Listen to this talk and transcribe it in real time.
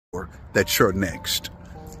sure that you're next.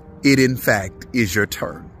 It, in fact, is your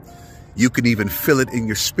turn. You can even feel it in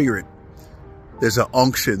your spirit. There's an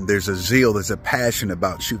unction, there's a zeal, there's a passion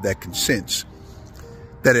about you that can sense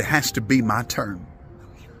that it has to be my turn.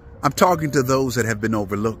 I'm talking to those that have been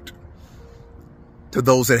overlooked, to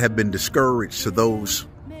those that have been discouraged, to those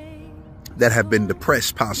that have been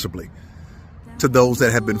depressed possibly, to those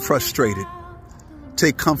that have been frustrated.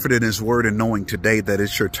 Take comfort in his word and knowing today that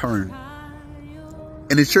it's your turn.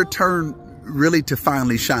 And it's your turn really to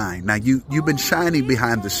finally shine. Now, you've been shining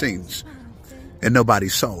behind the scenes and nobody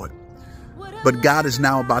saw it. But God is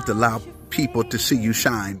now about to allow people to see you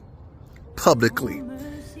shine publicly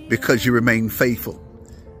because you remain faithful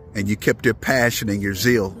and you kept your passion and your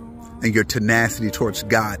zeal and your tenacity towards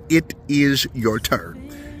God. It is your turn.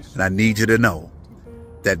 And I need you to know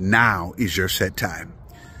that now is your set time.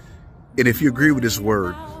 And if you agree with this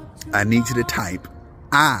word, I need you to type,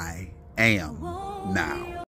 I am now.